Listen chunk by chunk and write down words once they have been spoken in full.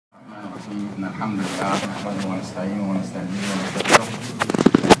الرحيم إن الحمد لله نحمده ونستعينه ونستهديه ونستغفره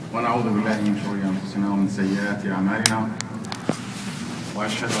ونعوذ بالله من شرور أنفسنا ومن سيئات أعمالنا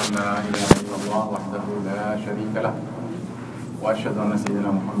وأشهد أن لا إله إلا الله وحده لا شريك له وأشهد أن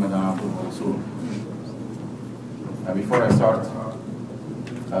سيدنا محمدا عبده ورسوله. Before I start,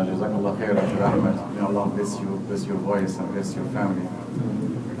 Jazakallah khair, Ahmed. May Allah bless you, bless your voice, and bless your family.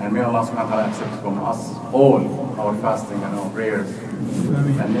 And may Allah subhanahu wa ta'ala accept from us all our fasting and our prayers,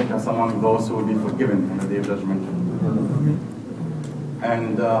 and make us among those who will be forgiven on the Day of Judgment.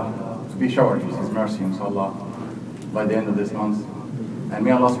 And to be showered with His mercy, inshallah, by the end of this month. And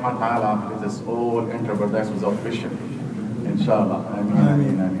may Allah subhanahu wa ta'ala let us all enter paradise without question, inshallah. Ameen,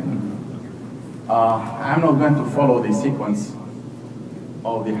 ameen, ameen. I'm not going to follow the sequence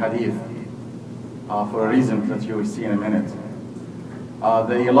of the hadith for a reason that you will see in a minute.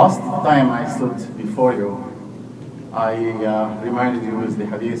 The last time I stood before you, I reminded you with the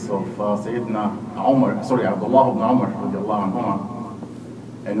hadith of Abdeldayem, Abdeldayem radiyallahu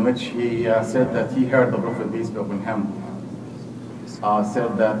anhu, in which he said that he heard the Prophet, peace be upon him,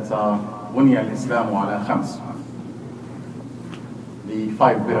 said that بُنِيَ الْإِسْلَامُ عَلَى خَمْسٍ, the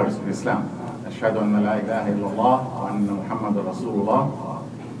 5 pillars of Islam. أشهد أن لا إله إلا الله وأن محمد رسول الله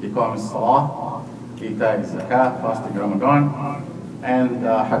إقام الصلاة إيتاء الزكاة fasting Ramadan and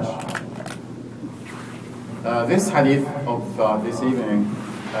Hajj. This hadith of this evening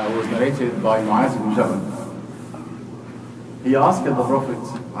was narrated by Mu'adh bin Jabal. He asked the Prophet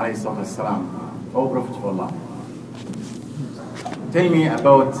ﷺ, O Prophet of Allah, tell me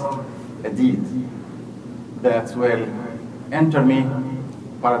about a deed that will enter me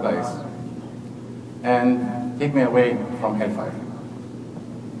paradise and take me away from hellfire.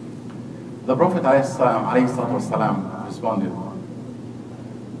 The Prophet ﷺ responded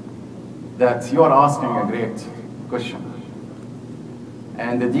that you are asking a great question,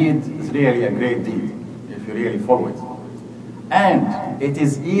 and the deed is really a great deed if you really follow it, and it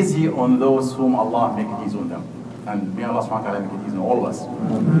is easy on those whom Allah make it easy on them, and may Allah subhanahu wa ta'ala make it easy on all of us.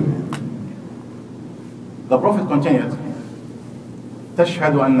 The Prophet continued,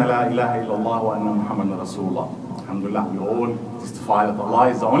 تشهد أن لا إله إلا الله وأن محمد رسول الله. Alhamdulillah, we all testify that Allah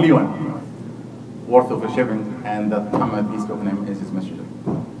is the only one worth of worshiping, and that Muhammad, peace be upon him, is his messenger.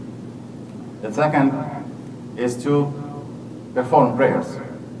 The second is to perform prayers.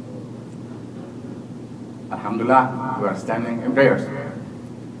 Alhamdulillah, we are standing in prayers.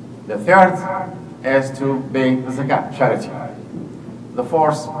 The third is to pay the zakat, charity. The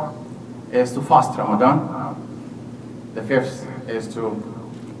fourth is to fast Ramadan. The fifth is to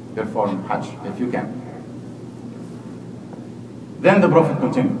perform Hajj, if you can. Then the Prophet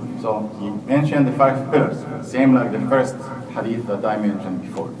continued. So he mentioned the 5 pillars, same like the first hadith that I mentioned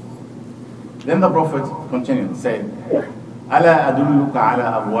before. Then the Prophet continued and said, أَلَا أَدُلُّكَ عَلَى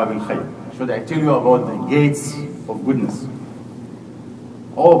أَبْوَابِ الْخَيْرِ. Should I tell you about the gates of goodness?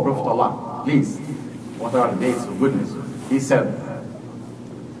 Oh Prophet Allah, please, what are the gates of goodness? He said,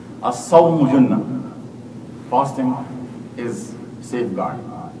 الصَّوْمُ جُنَّةٌ. Fasting is safeguard,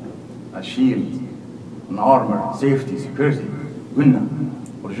 a shield, an armor, safety, security, gunnah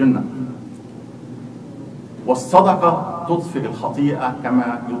or junnah. وَالصَّدَقَةُ تُطْفِئُ الْخَطِيئَةَ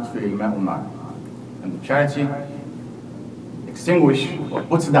كَمَا يُطْفِئُ الْمَاءُ النَّارَ. And the charity extinguishes or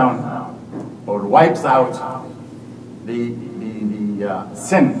puts down or wipes out the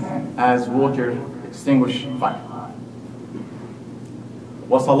sin as water extinguishes fire.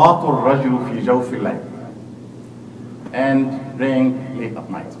 وَصَلَاةُ الرَّجُلِ فِي جَوْفِ اللَّيْلِ. And praying late at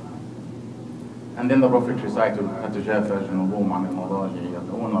night. And then the Prophet recited, تَتَجَافَى جُنُوبُهُمْ عَنِ الْمَضَاجِعِ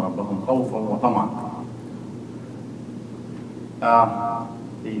يَدْعُونَ رَبَّهُمْ خَوْفًا وَطَمَعًا.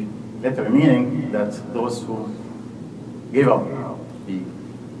 The literal meaning that those who give up the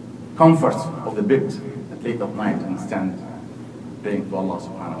comfort of the bed at late at night and stand praying to Allah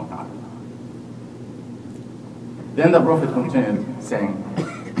subhanahu wa ta'ala. Then the Prophet continued saying,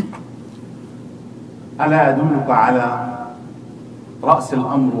 ألا أدلك على رأس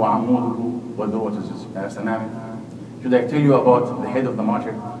الأمر وعموده وذروة السنام. Should I tell you about the head of the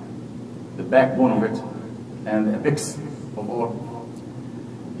matter, the backbone of it, and the apex of all?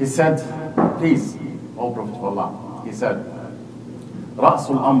 He said, please, O Prophet of Allah, he said, رأس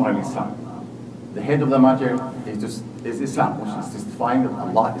الأمر الإسلام. The head of the matter is Islam, which is testifying that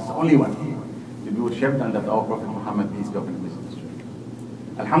Allah is the only one to be worshipped, and that our Prophet Muhammad, peace be upon him, is his messenger.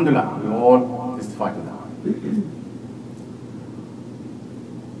 Alhamdulillah, we all testify to that.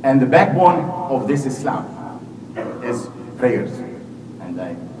 And the backbone of this Islam is prayers. And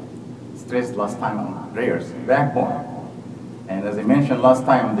I stressed last time on prayers, backbone. And as I mentioned last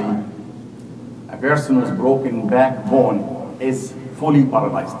time, a person whose broken backbone is fully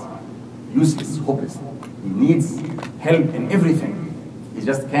paralyzed. useless, hopeless. He needs help in everything. He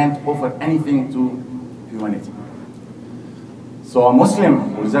just can't offer anything to humanity. So a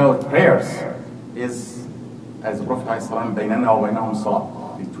Muslim without prayers is, as the Prophet ﷺ, بَيْنَنَا وَبَيْنَهُمْ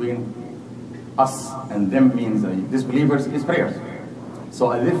الصَّلَاةِ, between us and them means disbelievers is prayers.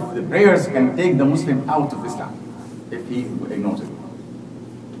 So as if the prayers can take the Muslim out of Islam if he ignores it.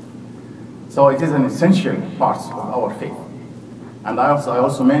 So it is an essential part of our faith. And I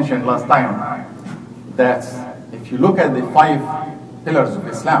also mentioned last time that if you look at the 5 pillars of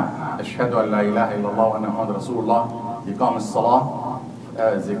Islam, أشهد أن لا إله إلا الله وأن محمد رسول الله, إقام الصلاة,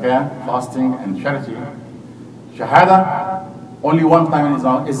 zakah, fasting, and charity, shahada, only one time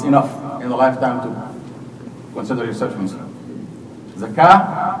is enough in the lifetime to consider yourself Muslim.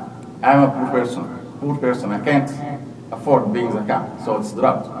 Zakah, I am a poor person, I can't afford being zakah, so it's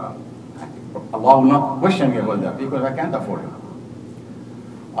dropped. Allah will not question me about that because I can't afford it.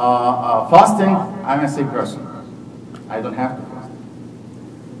 Fasting, I'm a sick person, I don't have to fast.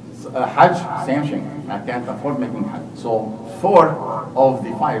 Hajj, same thing, I can't afford making Hajj. So 4 of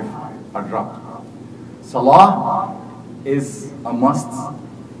the 5 are dropped. Salah is a must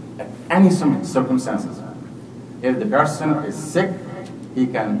at any circumstances. If the person is sick, he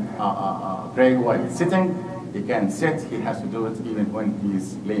can pray while sitting. He can sit, he has to do it even when he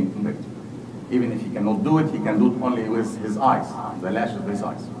is laying in bed. Even if he cannot do it, he can do it only with his eyes, the lashes of his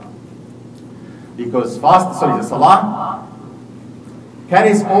eyes. Because the Salah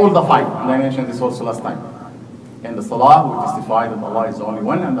carries all the 5. And I mentioned this also last time. In the Salah, we testify that Allah is the only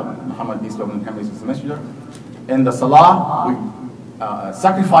one and that Muhammad, peace be upon him, is the messenger. In the Salah, we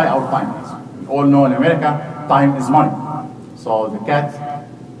sacrifice our time. As we all know in America, time is money. So the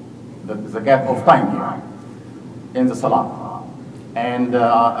zakat of time here in the Salah. And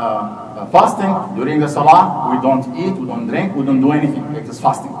fasting, during the Salah, we don't eat, we don't drink, we don't do anything. It is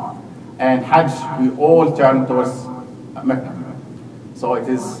fasting. And Hajj, we all turn towards Mecca. So it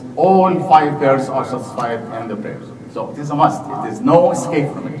is all 5 prayers are satisfied in the prayers. So it is a must. It is no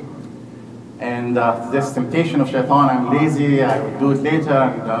escape from it. And this temptation of shaitan, I'm lazy, I will do it later,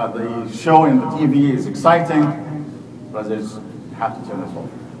 and the show in the TV is exciting. Brothers, you have to turn this off.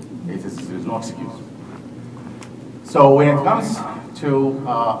 There is no excuse. So when it comes to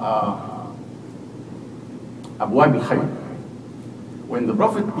Abwab al-Khayr, when the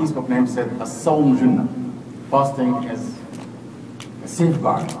Prophet, peace be upon him, said, As-sawm junnah, fasting is a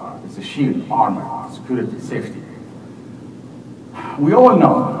safeguard, it's a shield, armor, security, safety. We all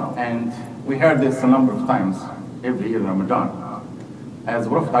know, and we heard this a number of times every year in Ramadan, as the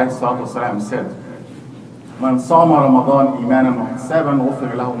Prophet ﷺ said, Man sama Ramadan imanan wa ihtisaban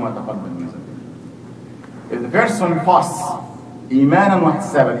ghufira lahu ma taqaddama min dhanbihi. If the person fasts imanan wa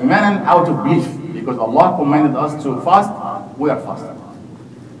ihtisaban, imanan out of belief, because Allah commanded us to fast, we are fasting,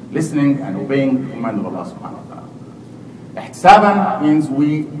 listening and obeying the command of Allah subhanahu wa ta'ala. Ihtisaban means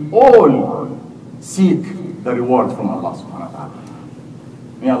we all seek the reward from Allah subhanahu wa ta'ala.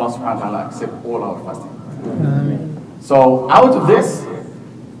 May Allah subhanahu wa ta'ala accept all our fasting. Amen. So out of this,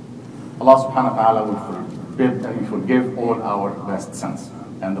 Allah subhanahu wa ta'ala will forgive all our best sins.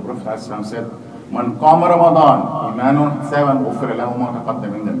 And the Prophet ﷺ said, Man qama Ramadan, imanun ihtisaban ghufira lahu ma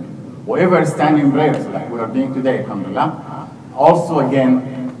taqaddama min dhanbihi. Whoever is standing prayers like we are doing today, alhamdulillah, also again,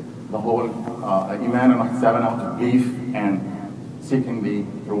 the whole iman and ihtisaban out of belief and seeking the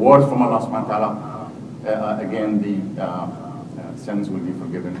reward from Allah subhanahu wa ta'ala, again the sins will be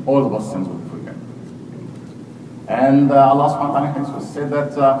forgiven. All of us sins will be forgiven. And Allah subhanahu wa ta'ala said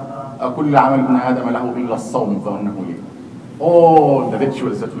that كُلُّ عَمَلْ ابْنِ آدَمَ لَهُ إِلَّا الصَّوْمُ فَإِنَّهُ لِي. All the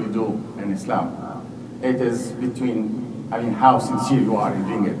rituals that we do in Islam, it is between, how sincere you are in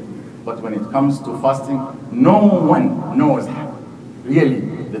doing it. But when it comes to fasting, no one knows really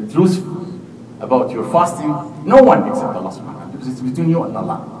the truth about your fasting. No one except Allah subhanahu wa ta'ala, because it's between you and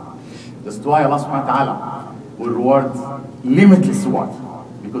Allah. That's why Allah subhanahu wa ta'ala will reward limitless reward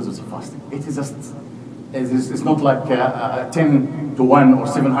because of the fasting. It is just, it's not like 10 to 1 or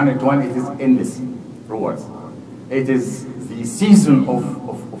 700 to 1, it is endless rewards. It is the season of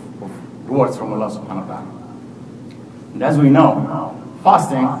rewards from Allah subhanahu wa ta'ala. And as we know,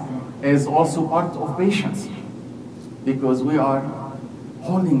 fasting is also part of patience, because we are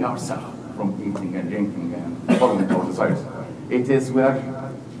holding ourselves from eating and drinking and following our desires. We are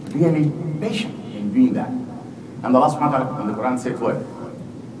really patient in doing that. And Allah subhanahu wa ta'ala in the Quran said what?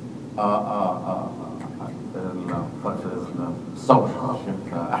 الصبر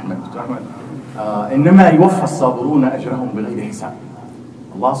Sheikh Ahmed إنما يوفى الصابرون أجرهم بغير حساب.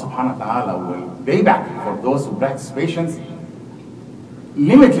 Allah subhanahu wa ta'ala will pay back for those who practice patience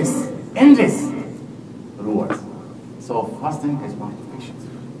limitless, endless rewards. So fasting is part of patience.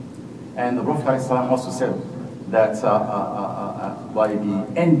 And the Prophet ﷺ also said that by the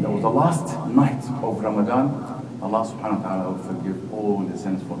end of the last night of Ramadan, Allah subhanahu wa ta'ala will forgive all the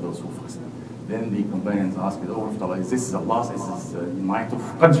sins for those who fast. Then the companions asked, oh Prophet, is this Allah? Is this the night of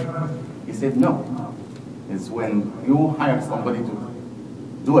Qadr? He said, no. It's when you hire somebody to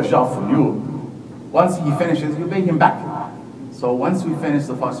do a job for you. Once he finishes, you pay him back. So once we finish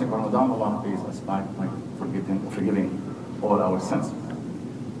the fasting for Ramadan, Allah pays us back by forgiving all our sins.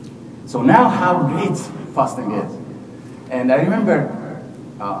 So now how great fasting is. And I remember,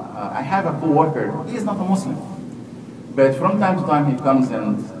 I have a co-worker, he is not a Muslim. But from time to time he comes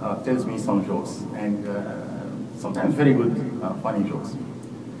and tells me some jokes. And sometimes very good, funny jokes.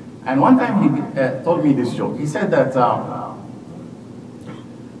 And one time he told me this joke. He said that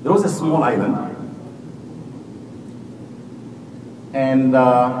there was a small island, and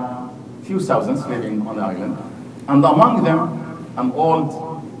few thousands living on the island, and among them an old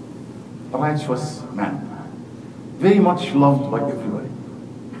righteous man, very much loved by everybody.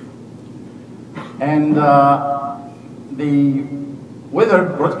 And the weather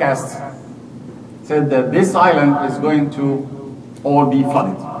broadcast said that this island is going to all be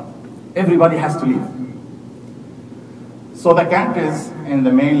flooded. Everybody has to leave. So the countries in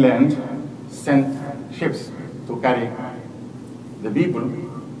the mainland sent ships to carry the people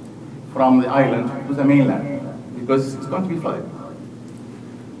from the island to the mainland because it's going to be flooded.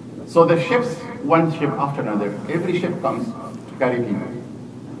 So the ships, one ship after another, every ship comes to carry people.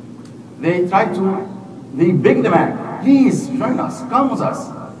 They beg the man, please join us, come with us.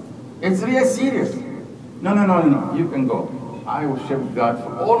 It's really serious. No, you can go. I will worship God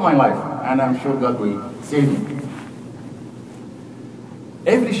for all my life, and I'm sure God will save me.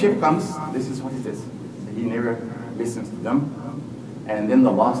 Every ship comes, this is what it is. He never listens to them. And then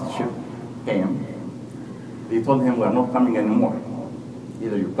the last ship came. They told him, we're not coming anymore.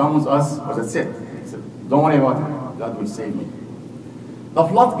 Either you come with us, or that's it. He said, don't worry about it, God will save me. The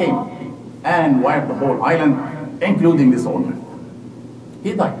flood came and wiped the whole island, including this old man.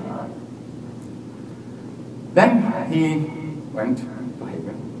 He died. Then he went to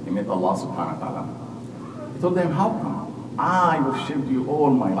heaven. He met Allah subhanahu wa ta'ala. He told them, how come? I worshipped you all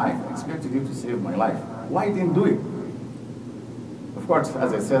my life. I expected you to save my life. Why didn't do it? Of course,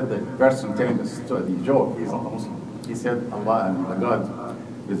 as I said, the person telling the joke, he is not a Muslim. He said, Allah and the God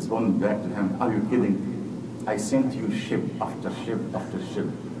responded back to him, are you kidding? I sent you ship after ship after ship.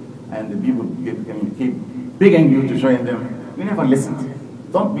 And the people keep begging you to join them. You never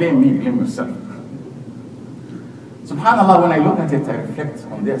listened. Don't blame me, blame yourself. SubhanAllah, when I look at it, I reflect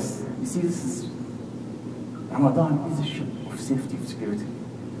on this. You see, this is Ramadan is a ship of safety, of security.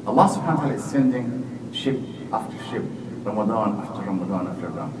 Allah subhanahu wa ta'ala is sending ship after ship, Ramadan after Ramadan after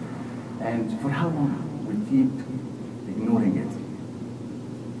Ramadan. And for how long we keep ignoring it?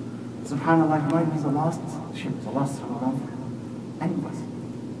 SubhanAllah, mine is the last ship, the last Ramadan for any of us.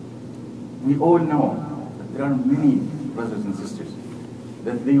 We all know that there are many brothers and sisters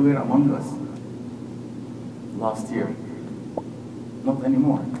that they were among us last year. Not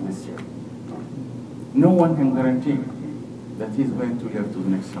anymore this year. No one can guarantee that he's going to live to the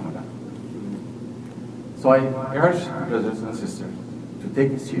next Ramadan. So I urge brothers and sisters to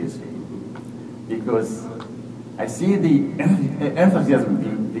take it seriously, because I see the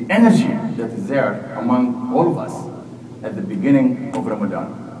enthusiasm, the energy that is there among all of us at the beginning of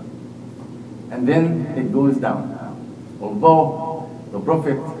Ramadan. And then it goes down. Although the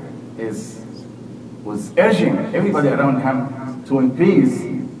Prophet was urging everybody around him to increase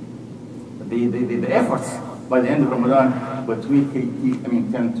the efforts by the end of Ramadan, but we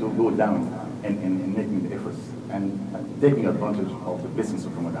tend to go down in making the efforts and taking advantage of the blessings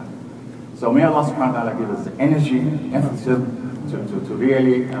of Ramadan. So may Allah subhanahu wa ta'ala give us the energy, emphasis to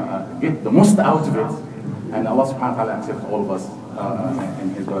really get the most out of it, and Allah subhanahu wa ta'ala accept all of us in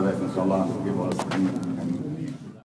His paradise, inshallah, give us.